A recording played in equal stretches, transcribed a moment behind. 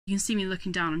You can see me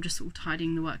looking down, I'm just sort of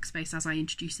tidying the workspace as I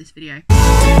introduce this video.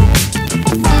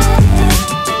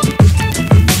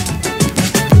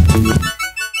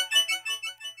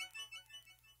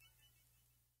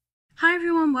 Hi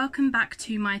everyone, welcome back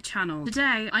to my channel.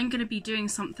 Today I'm going to be doing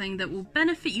something that will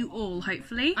benefit you all,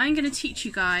 hopefully. I'm going to teach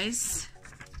you guys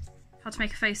how to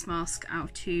make a face mask out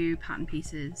of 2 pattern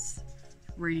pieces.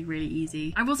 Really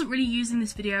easy. I wasn't really using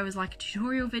this video as like a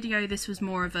tutorial video, this was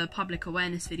more of a public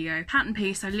awareness video. Pattern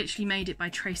piece, I literally made it by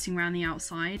tracing around the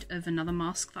outside of another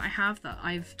mask that I have that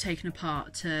I've taken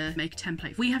apart to make a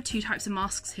template. We have 2 types of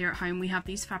masks here at home. We have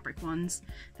these fabric ones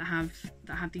that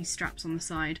have these straps on the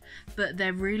side, but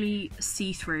they're really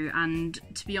see-through, and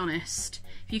to be honest,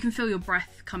 if you can feel your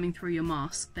breath coming through your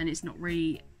mask, then it's not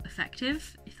really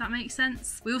effective, if that makes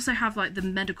sense. We also have like the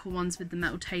medical ones with the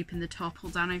metal tape in the top,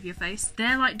 pulled down over your face.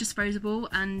 They're like disposable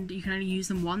and you can only use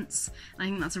them once. I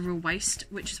think that's a real waste,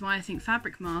 which is why I think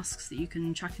fabric masks that you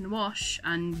can chuck in the wash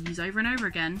and use over and over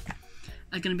again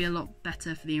are going to be a lot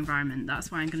better for the environment.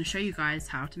 That's why I'm going to show you guys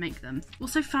how to make them.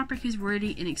 Also, fabric is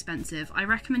really inexpensive. I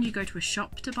recommend you go to a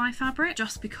shop to buy fabric,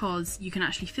 just because you can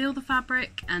actually feel the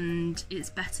fabric and it's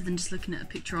better than just looking at a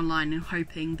picture online and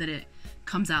hoping that it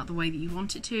comes out the way that you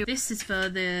want it to. This is for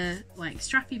the like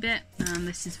strappy bit and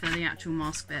this is for the actual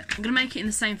mask bit. I'm going to make it in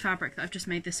the same fabric that I've just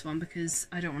made this one because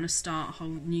I don't want to start a whole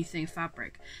new thing of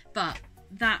fabric, but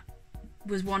that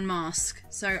was 1 mask,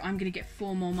 so I'm going to get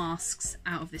 4 more masks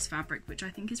out of this fabric, which I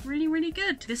think is really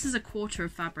good. This is a quarter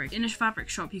of fabric. In a fabric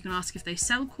shop you can ask if they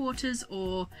sell quarters,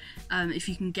 or if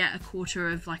you can get a quarter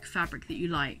of like fabric that you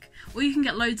like, or you can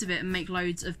get loads of it and make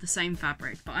loads of the same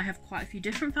fabric. But I have quite a few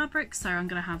different fabrics, so I'm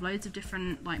going to have loads of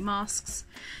different like masks,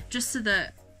 just so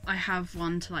that I have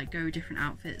one to like go with different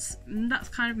outfits. And that's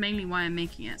kind of mainly why I'm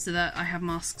making it, so that I have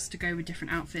masks to go with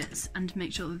different outfits and to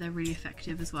make sure that they're really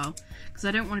effective as well, because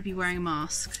I don't want to be wearing a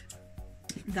mask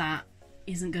that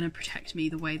isn't going to protect me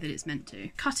the way that it's meant to.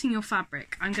 Cutting your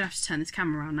fabric. I'm going to have to turn this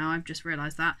camera around now, I've just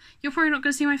realised that. You're probably not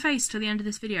going to see my face till the end of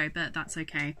this video, but that's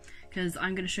okay, because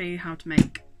I'm going to show you how to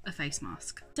make a face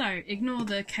mask. So ignore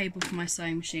the cable for my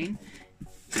sewing machine.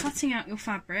 Cutting out your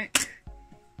fabric,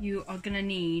 you are going to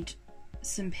need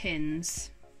some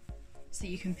pins so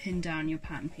you can pin down your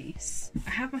pattern piece. I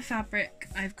have my fabric,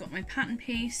 I've got my pattern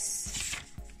piece,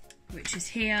 which is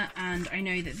here, and I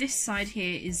know that this side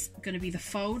here is going to be the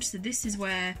fold, so this is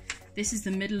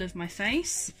the middle of my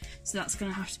face, so that's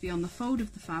going to have to be on the fold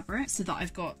of the fabric so that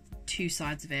I've got 2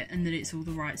 sides of it and that it's all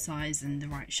the right size and the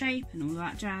right shape and all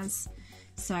that jazz.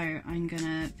 So I'm going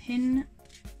to pin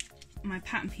my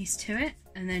pattern piece to it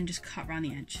and then just cut around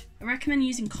the edge. I recommend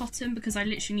using cotton because I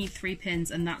literally need 3 pins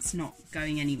and that's not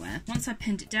going anywhere. Once I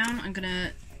pinned it down, I'm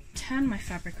gonna turn my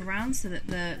fabric around so that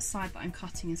the side that I'm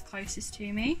cutting is closest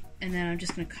to me, and then I'm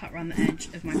just gonna cut around the edge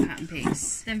of my pattern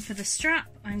piece. Then for the strap,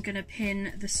 I'm gonna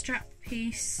pin the strap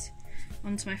piece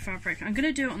onto my fabric. I'm going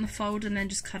to do it on the fold and then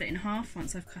just cut it in half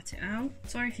once I've cut it out.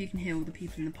 Sorry if you can hear all the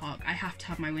people in the park. I have to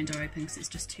have my window open because it's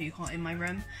just too hot in my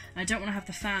room. And I don't want to have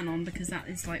the fan on because that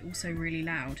is like also really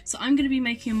loud. So I'm going to be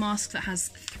making a mask that has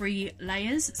 3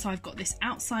 layers. So I've got this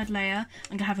outside layer,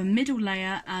 I'm going to have a middle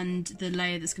layer and the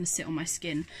layer that's going to sit on my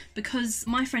skin. Because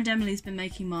my friend Emily's been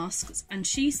making masks and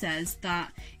she says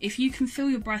that if you can feel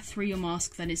your breath through your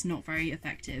mask then it's not very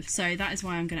effective. So that is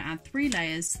why I'm going to add 3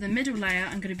 layers. So the middle layer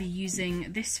I'm going to be using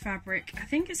this fabric, I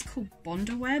think it's called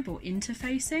Bonder Web or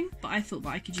Interfacing, but I thought that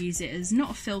I could use it as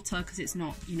not a filter because it's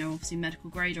not, you know, obviously medical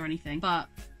grade or anything, but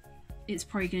it's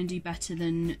probably going to do better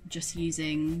than just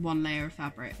using 1 layer of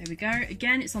fabric. There we go.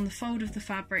 Again, it's on the fold of the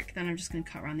fabric, then I'm just going to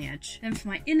cut around the edge. Then for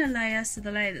my inner layer, so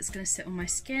the layer that's going to sit on my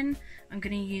skin, I'm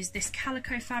going to use this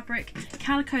calico fabric.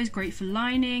 Calico is great for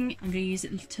lining. I'm going to use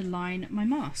it to line my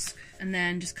mask and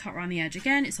then just cut around the edge.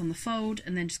 Again, it's on the fold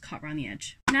and then just cut around the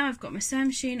edge. Now I've got my sewing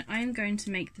machine, I'm going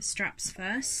to make the straps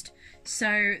first.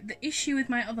 So the issue with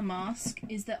my other mask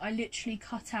is that I literally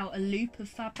cut out a loop of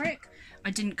fabric.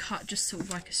 I didn't cut just sort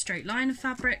of like a straight line of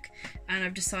fabric, and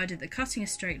I've decided that cutting a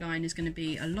straight line is going to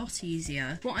be a lot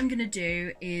easier. What I'm going to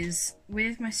do is,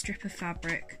 with my strip of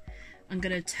fabric, I'm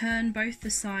going to turn both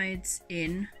the sides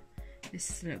in.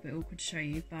 This is a little bit awkward to show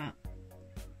you, but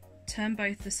turn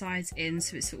both the sides in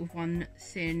so it's sort of one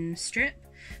thin strip.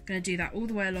 I'm going to do that all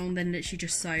the way along, then literally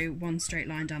just sew 1 straight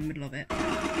line down the middle of it.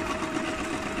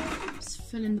 Just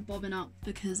filling the bobbin up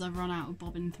because I've run out of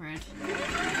bobbin thread.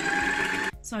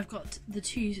 So I've got the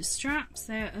 2 straps,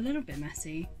 they're a little bit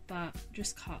messy, but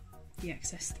just cut the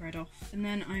excess thread off. And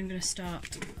then I'm going to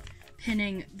start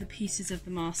pinning the pieces of the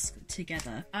mask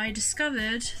together. I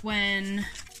discovered when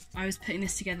I was putting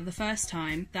this together the first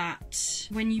time that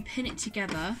when you pin it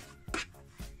together,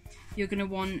 you're going to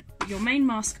want your main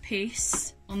mask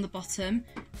piece on the bottom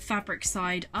fabric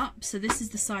side up. So this is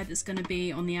the side that's going to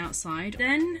be on the outside.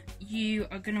 Then you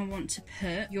are going to want to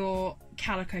put your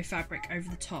calico fabric over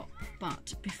the top.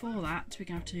 But before that, we're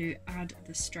going to have to add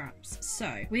the straps.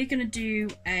 So we're going to do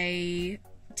a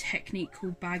technique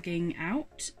called bagging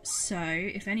out. So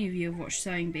if any of you have watched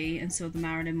Sewing Bee and saw the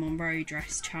Marilyn Monroe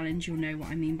dress challenge, you'll know what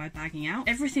I mean by bagging out.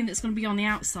 Everything that's going to be on the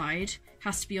outside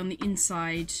has to be on the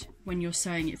inside when you're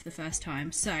sewing it for the first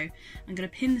time. So I'm going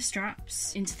to pin the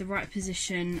straps into the right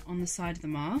position on the side of the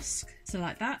mask, so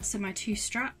like that. So my 2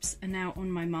 straps are now on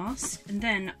my mask, and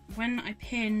then when I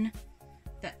pin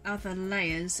the other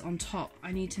layers on top,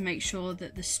 I need to make sure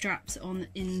that the straps are on the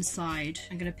inside.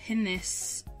 I'm going to pin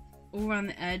this all around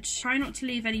the edge. Try not to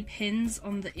leave any pins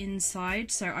on the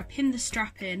inside. So I pin the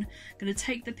strap in, I'm going to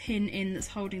take the pin in that's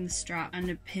holding the strap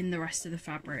and pin the rest of the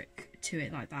fabric to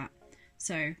it like that.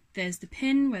 So there's the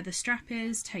pin where the strap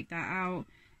is, take that out,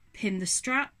 pin the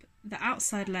strap, the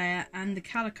outside layer and the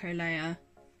calico layer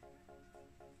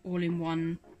all in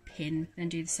one pin, then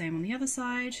do the same on the other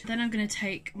side. Then I'm going to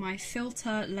take my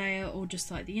filter layer, or just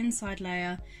like the inside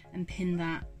layer, and pin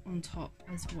that on top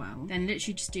as well. Then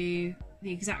literally just do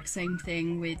the exact same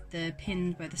thing with the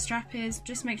pin where the strap is.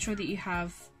 Just make sure that you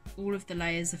have all of the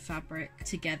layers of fabric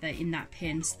together in that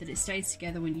pin so that it stays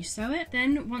together when you sew it.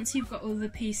 Then once you've got all the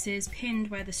pieces pinned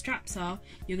where the straps are,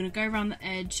 you're going to go around the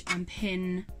edge and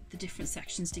pin the different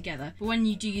sections together. But when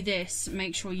you do this,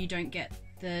 make sure you don't get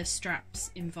the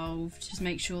straps involved. Just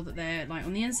make sure that they're like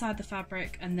on the inside of the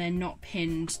fabric and they're not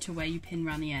pinned to where you pin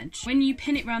around the edge. When you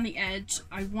pin it around the edge,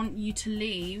 I want you to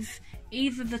leave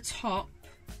either the top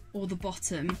or the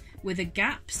bottom with a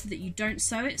gap so that you don't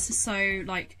sew it. So sew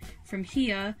like from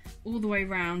here all the way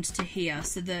around to here,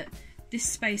 so that this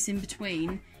space in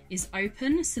between is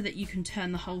open so that you can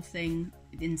turn the whole thing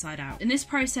inside out. And this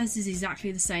process is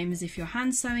exactly the same as if you're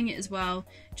hand sewing it as well.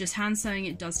 Just hand sewing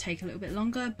it does take a little bit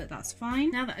longer, but that's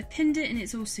fine. Now that I've pinned it and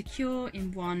it's all secure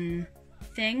in one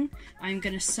thing, I'm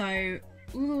going to sew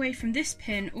all the way from this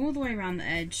pin all the way around the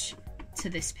edge to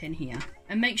this pin here.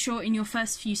 And make sure in your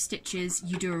first few stitches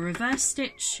you do a reverse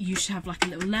stitch. You should have like a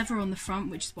little lever on the front,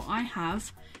 which is what I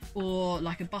have, or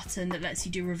like a button that lets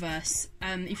you do reverse.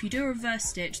 If you do a reverse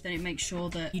stitch, then it makes sure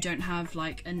that you don't have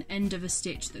like an end of a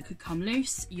stitch that could come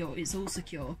loose. It's all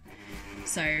secure.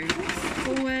 So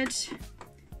forward,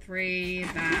 3,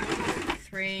 back,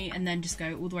 3, and then just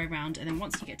go all the way around, and then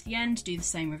once you get to the end, do the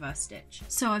same reverse stitch.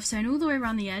 So I've sewn all the way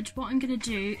around the edge. What I'm going to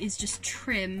do is just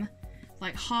trim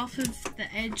like half of the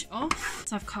edge off.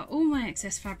 So I've cut all my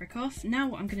excess fabric off. Now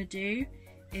what I'm going to do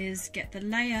is get the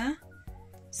layer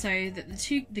so that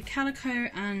the calico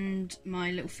and my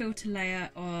little filter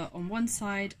layer are on one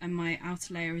side and my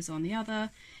outer layer is on the other,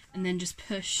 and then just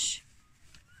push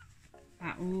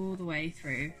that all the way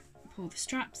through. Pull the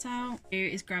straps out. Here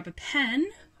is grab a pen.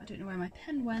 I don't know where my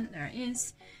pen went. There it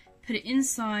is. Put it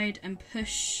inside and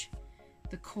push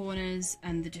the corners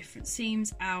and the different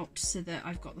seams out so that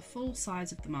I've got the full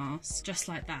size of the mask, just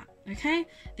like that. Okay,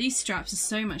 these straps are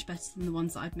so much better than the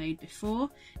ones that I've made before.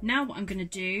 Now what I'm going to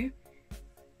do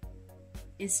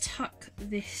is tuck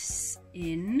this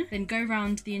in, then go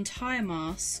around the entire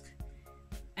mask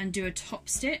and do a top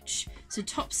stitch. So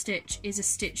top stitch is a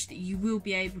stitch that you will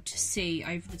be able to see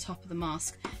over the top of the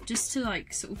mask, just to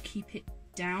like sort of keep it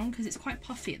down, because it's quite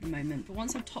puffy at the moment, but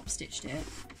once I've top stitched it,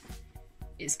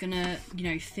 it's gonna, you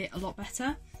know, fit a lot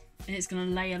better and it's gonna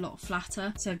lay a lot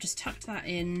flatter. So I've just tucked that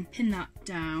in, pin that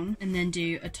down, and then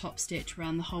do a top stitch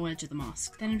around the whole edge of the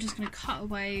mask. Then I'm just gonna cut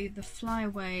away the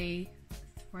flyaway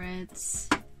threads.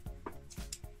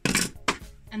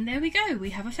 And there we go,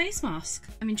 we have a face mask.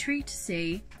 I'm intrigued to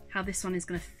see how this one is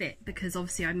gonna fit, because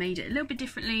obviously I made it a little bit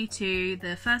differently to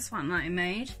the first one that I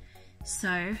made.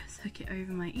 So hook it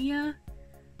over my ear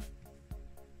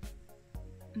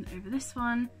and over this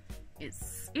one.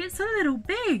 It's a little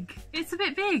big. It's a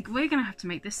bit big. We're gonna have to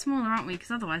make this smaller, aren't we?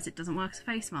 Because otherwise it doesn't work as a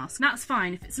face mask. And that's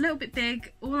fine. If it's a little bit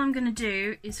big, all I'm gonna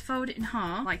do is fold it in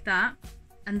half like that,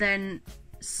 and then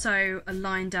sew a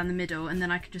line down the middle, and then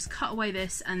I can just cut away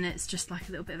this, and it's just like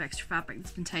a little bit of extra fabric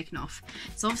that's been taken off.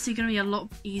 It's obviously gonna be a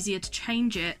lot easier to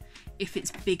change it if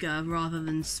it's bigger rather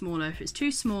than smaller. If it's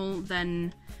too small,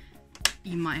 then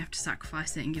you might have to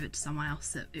sacrifice it and give it to someone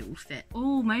else that it will fit.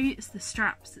 Oh, maybe it's the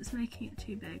straps that's making it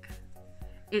too big.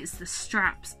 It's the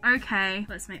straps. Okay,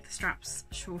 let's make the straps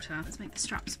shorter. Let's make the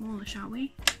straps smaller, shall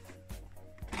we?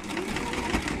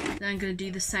 Then I'm going to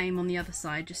do the same on the other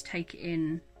side. Just take it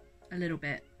in a little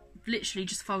bit. Literally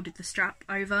just folded the strap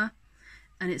over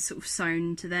and it's sort of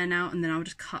sewn to there now, and then I'll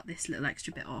just cut this little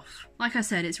extra bit off. Like I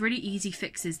said, it's really easy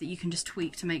fixes that you can just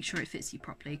tweak to make sure it fits you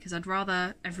properly, because I'd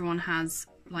rather everyone has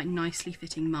like nicely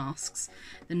fitting masks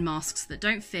than masks that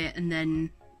don't fit and then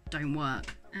don't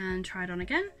work. And try it on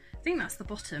again. I think that's the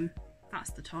bottom.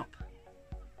 That's the top.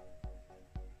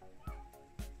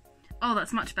 Oh,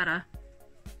 that's much better.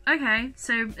 Okay,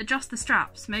 so adjust the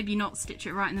straps, maybe not stitch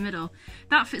it right in the middle.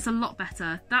 That fits a lot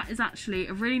better. That is actually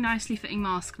a really nicely fitting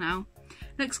mask now.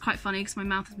 Looks quite funny because my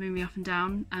mouth is moving up and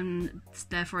down, and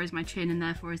therefore is my chin, and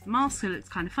therefore is the mask, so it looks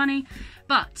kind of funny.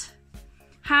 But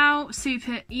how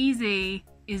super easy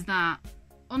is that?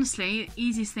 Honestly,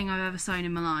 easiest thing I've ever sewn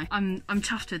in my life. I'm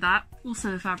chuffed with that.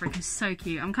 Also, the fabric is so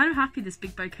cute. I'm kind of happy this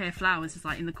big bouquet of flowers is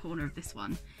like in the corner of this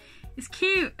one. It's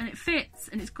cute and it fits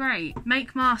and it's great.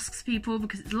 Make masks, people,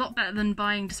 because it's a lot better than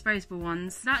buying disposable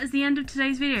ones. That is the end of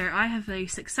today's video. I have a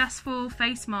successful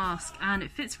face mask and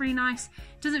it fits really nice.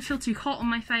 It doesn't feel too hot on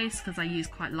my face because I use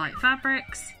quite light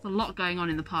fabrics. There's a lot going on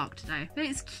in the park today. But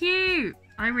it's cute.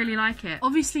 I really like it.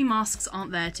 Obviously masks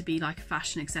aren't there to be like a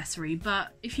fashion accessory, but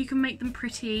if you can make them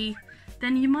pretty,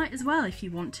 then you might as well if you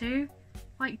want to.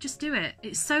 Like, just do it.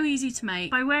 It's so easy to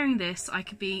make. By wearing this, I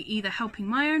could be either helping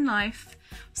my own life,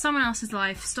 someone else's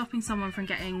life, stopping someone from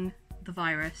getting the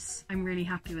virus. I'm really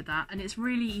happy with that, and it's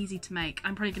really easy to make.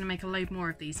 I'm probably going to make a load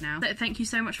more of these now. So thank you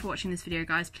so much for watching this video,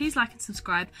 guys. Please like and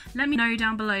subscribe. Let me know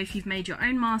down below if you've made your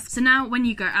own masks. So now, when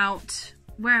you go out,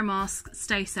 wear a mask,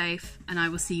 stay safe, and I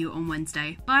will see you on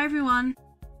Wednesday. Bye, everyone.